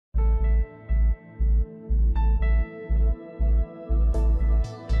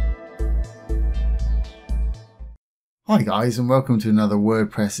Hi guys, and welcome to another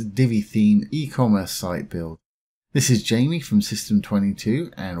WordPress Divi theme e-commerce site build. This is Jamie from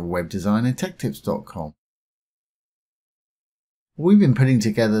System22 and webdesignandtechtips.com. We've been putting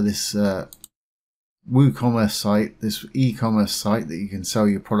together this WooCommerce site, this e-commerce site that you can sell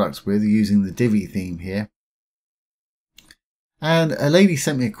your products with using the Divi theme here. And a lady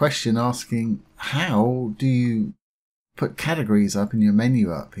sent me a question asking, how do you put categories up in your menu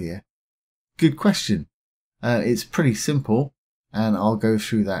up here? Good question. It's pretty simple, and I'll go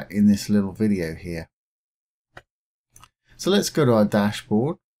through that in this little video here. So let's go to our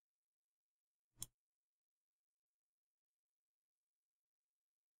dashboard.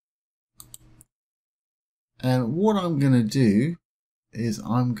 And what I'm going to do is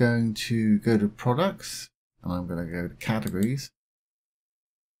I'm going to go to products, and I'm going to go to categories.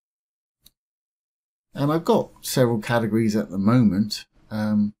 And I've got several categories at the moment.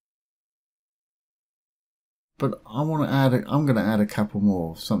 But I want to add, I'm going to add a couple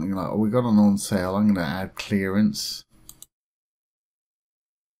more. Something like, we got an on sale. I'm going to add clearance.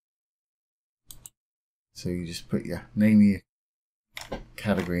 So you just put your name of your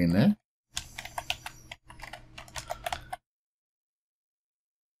category in there.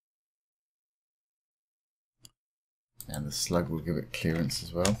 And the slug will give it clearance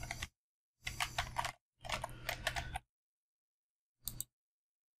as well.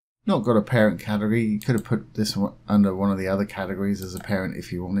 Not got a parent category. You could have put this one under one of the other categories as a parent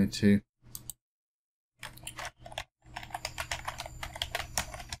if you wanted to.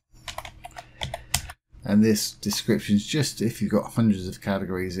 And this description is just if you've got hundreds of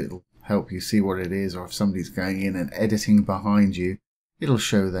categories, it'll help you see what it is, or if somebody's going in and editing behind you, it'll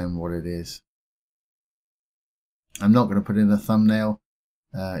show them what it is. I'm not going to put in a thumbnail.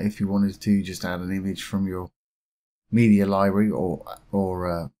 If you wanted to, just add an image from your media library or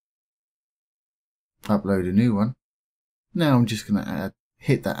upload a new one. Now I'm just going to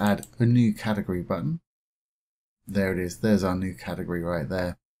hit the add a new category button. There it is. There's our new category right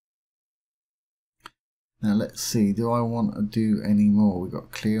there. Now let's see, do I want to do any more? We've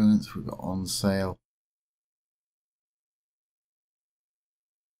got clearance, we've got on sale.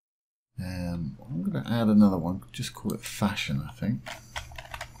 I'm going to add another one, just call it fashion, I think.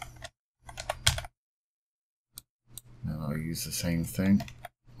 And I'll use the same thing.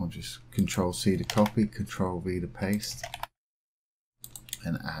 I'll just Control C to copy, Control V to paste,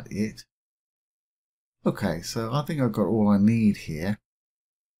 and add it. Okay, so I think I've got all I need here.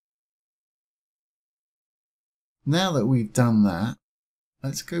 Now that we've done that,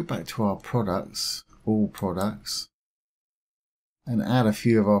 let's go back to our products, all products, and add a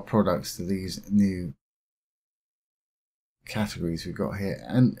few of our products to these new categories we've got here.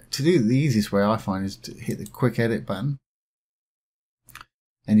 And to do the easiest way I find is to hit the quick edit button.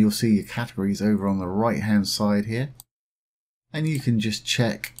 And you'll see your categories over on the right hand side here, and you can just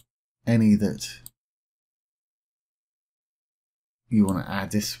check any that you want to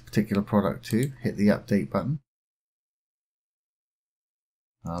add this particular product to. Hit the update button.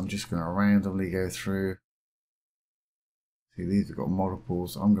 I'm just going to randomly go through. See, these have got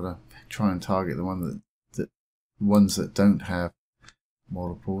multiples. I'm going to try and target the ones that don't have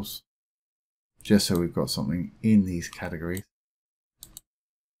multiples, just so we've got something in these categories.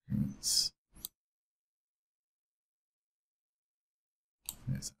 There's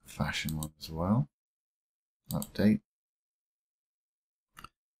a fashion one as well. Update.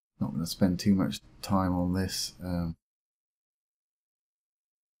 Not going to spend too much time on this.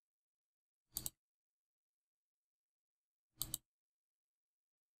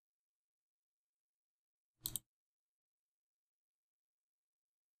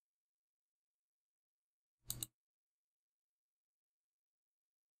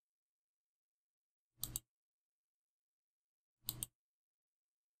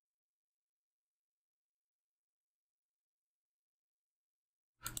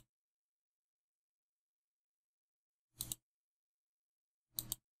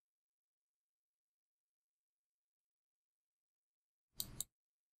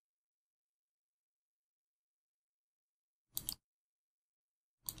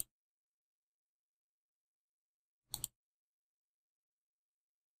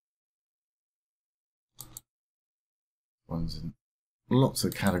 One's in lots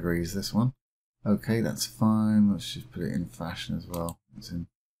of categories, this one. Okay, that's fine. Let's just put it in fashion as well. It's in,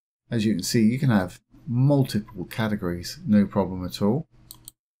 as you can see, you can have multiple categories, no problem at all.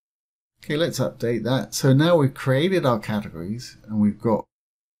 Okay, let's update that. So now we've created our categories and we've got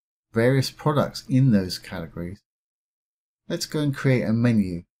various products in those categories. Let's go and create a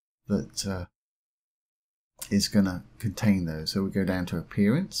menu that is going to contain those. So we go down to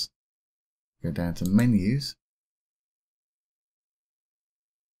Appearance, go down to Menus,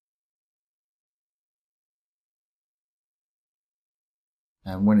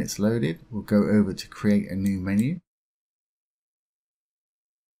 And when it's loaded, we'll go over to create a new menu.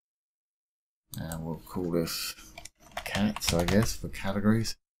 And we'll call this cats, I guess, for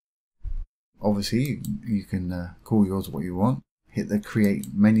categories. Obviously, you can call yours what you want. Hit the create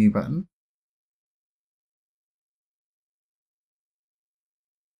menu button.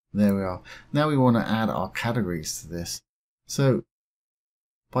 There we are. Now we want to add our categories to this. So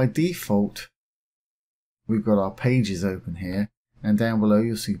by default, we've got our pages open here, and down below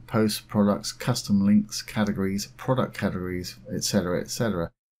you'll see posts, products, custom links, categories, product categories, etc.,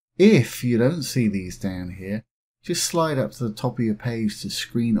 etc. If you don't see these down here, just slide up to the top of your page to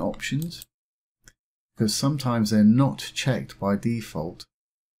screen options, because sometimes they're not checked by default,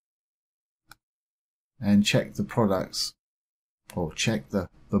 and check the products or check the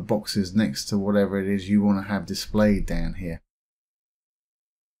boxes next to whatever it is you want to have displayed down here.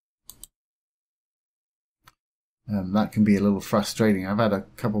 That can be a little frustrating. I've had a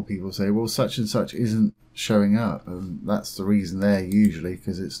couple of people say, well, such and such isn't showing up, and that's the reason there usually,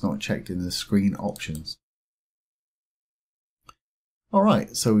 because it's not checked in the screen options.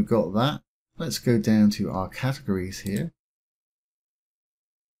 Alright, so we've got that. Let's go down to our categories here.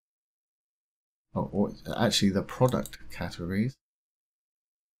 Or actually the product categories.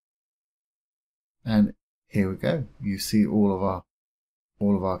 And here we go. You see all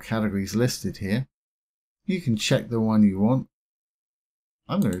of our categories listed here. You can check the one you want.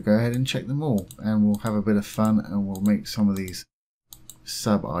 I'm going to go ahead and check them all, and we'll have a bit of fun, and we'll make some of these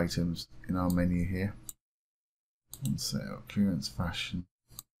sub items in our menu here. On sale, clearance, fashion.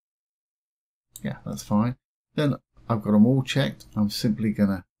 Yeah, that's fine. Then I've got them all checked. I'm simply going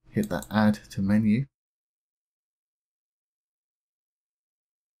to hit that add to menu.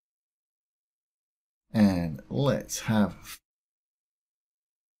 And let's have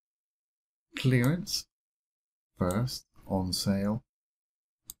clearance first, on sale,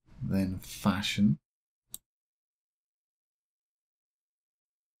 then fashion.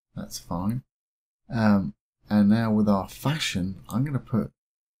 That's fine. And now with our fashion, I'm going to put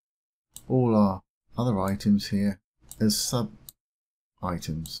all our other items here as sub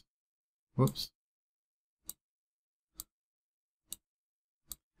items. Whoops.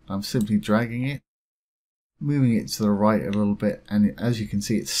 I'm simply dragging it, moving it to the right a little bit, and as you can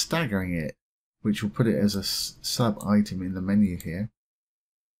see, it's staggering it, which will put it as a sub item in the menu here.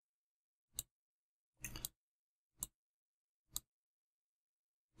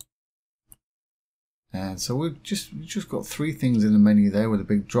 And so we've just got 3 things in the menu there with a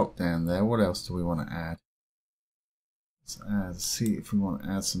big drop down there. What else do we want to add? Let's see if we want to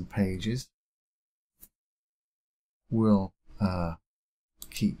add some pages. We'll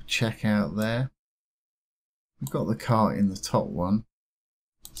keep checkout there. We've got the cart in the top one.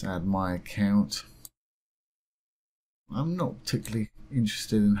 Let's add my account. I'm not particularly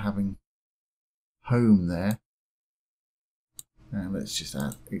interested in having home there. And let's just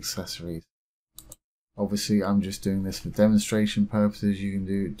add accessories. Obviously, I'm just doing this for demonstration purposes. You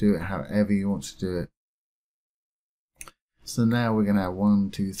can do it however you want to do it. So now we're going to have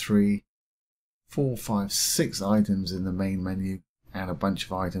 1, 2, 3, 4, 5, 6 items in the main menu and a bunch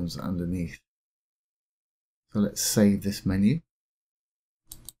of items underneath. So let's save this menu.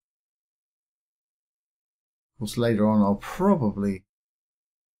 Of course, later on I'll probably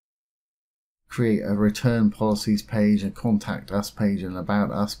create a return policies page, a contact us page, and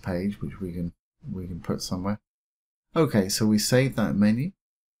about us page, which we can put somewhere. Okay, so we save that menu.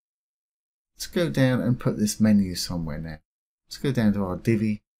 Let's go down and put this menu somewhere now. Let's go down to our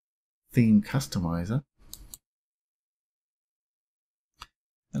Divi Theme Customizer.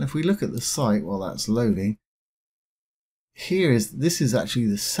 And if we look at the site while that's loading, this is actually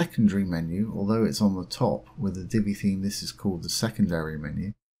the secondary menu, although it's on the top with the Divi theme. This is called the secondary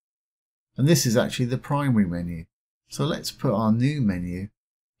menu. And this is actually the primary menu. So let's put our new menu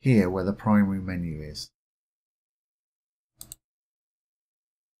here where the primary menu is.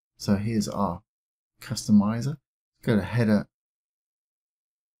 So here's our customizer. Go to header.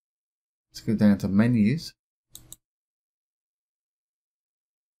 Let's go down to menus.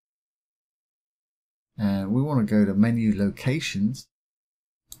 And we want to go to menu locations.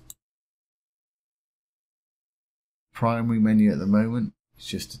 Primary menu at the moment is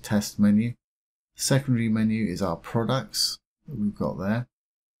just a test menu. Secondary menu is our products that we've got there.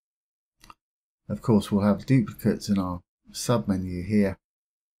 Of course, we'll have duplicates in our sub menu here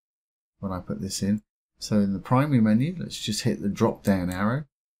when I put this in. So in the primary menu, let's just hit the drop down arrow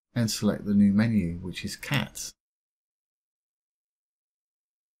and select the new menu, which is cats.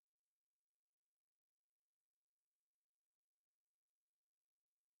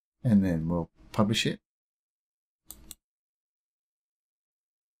 And then we'll publish it.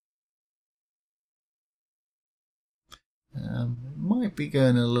 It might be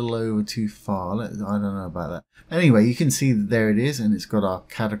going a little over too far. I don't know about that. Anyway, you can see that there it is, and it's got our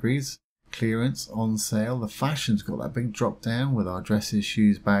categories, clearance, on sale. The fashion's got that big drop down with our dresses,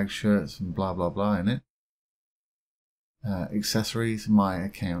 shoes, bags, shirts, and blah blah blah in it. Accessories, my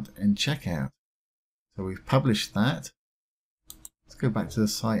account, and checkout. So we've published that. Let's go back to the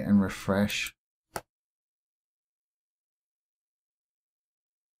site and refresh.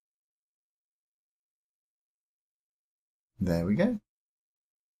 There we go.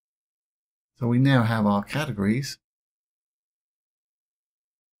 So we now have our categories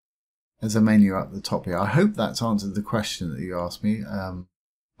as a menu up the top here. I hope that's answered the question that you asked me.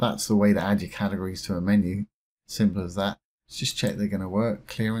 That's the way to add your categories to a menu. Simple as that. Let's just check they're going to work.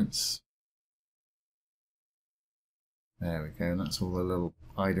 Clearance. There we go. And that's all the little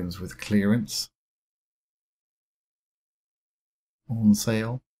items with clearance. On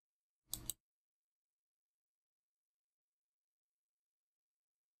sale.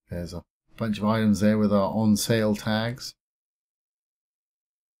 There's a bunch of items there with our on sale tags.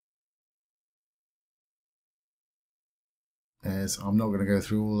 I'm not going to go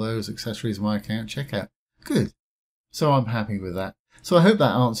through all those. Accessories, my account, checkout. Good. So I'm happy with that. So I hope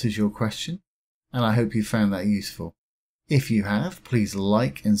that answers your question, and I hope you found that useful. If you have, please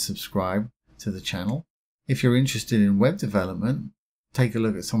like and subscribe to the channel. If you're interested in web development, take a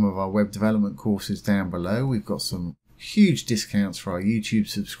look at some of our web development courses down below. We've got some huge discounts for our YouTube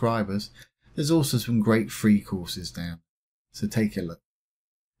subscribers. There's also some great free courses down, so take a look.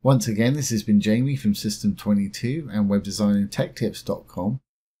 Once again, this has been Jamie from System22 and webdesignandtechtips.com.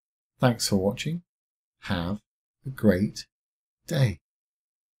 Thanks for watching. Have a great day.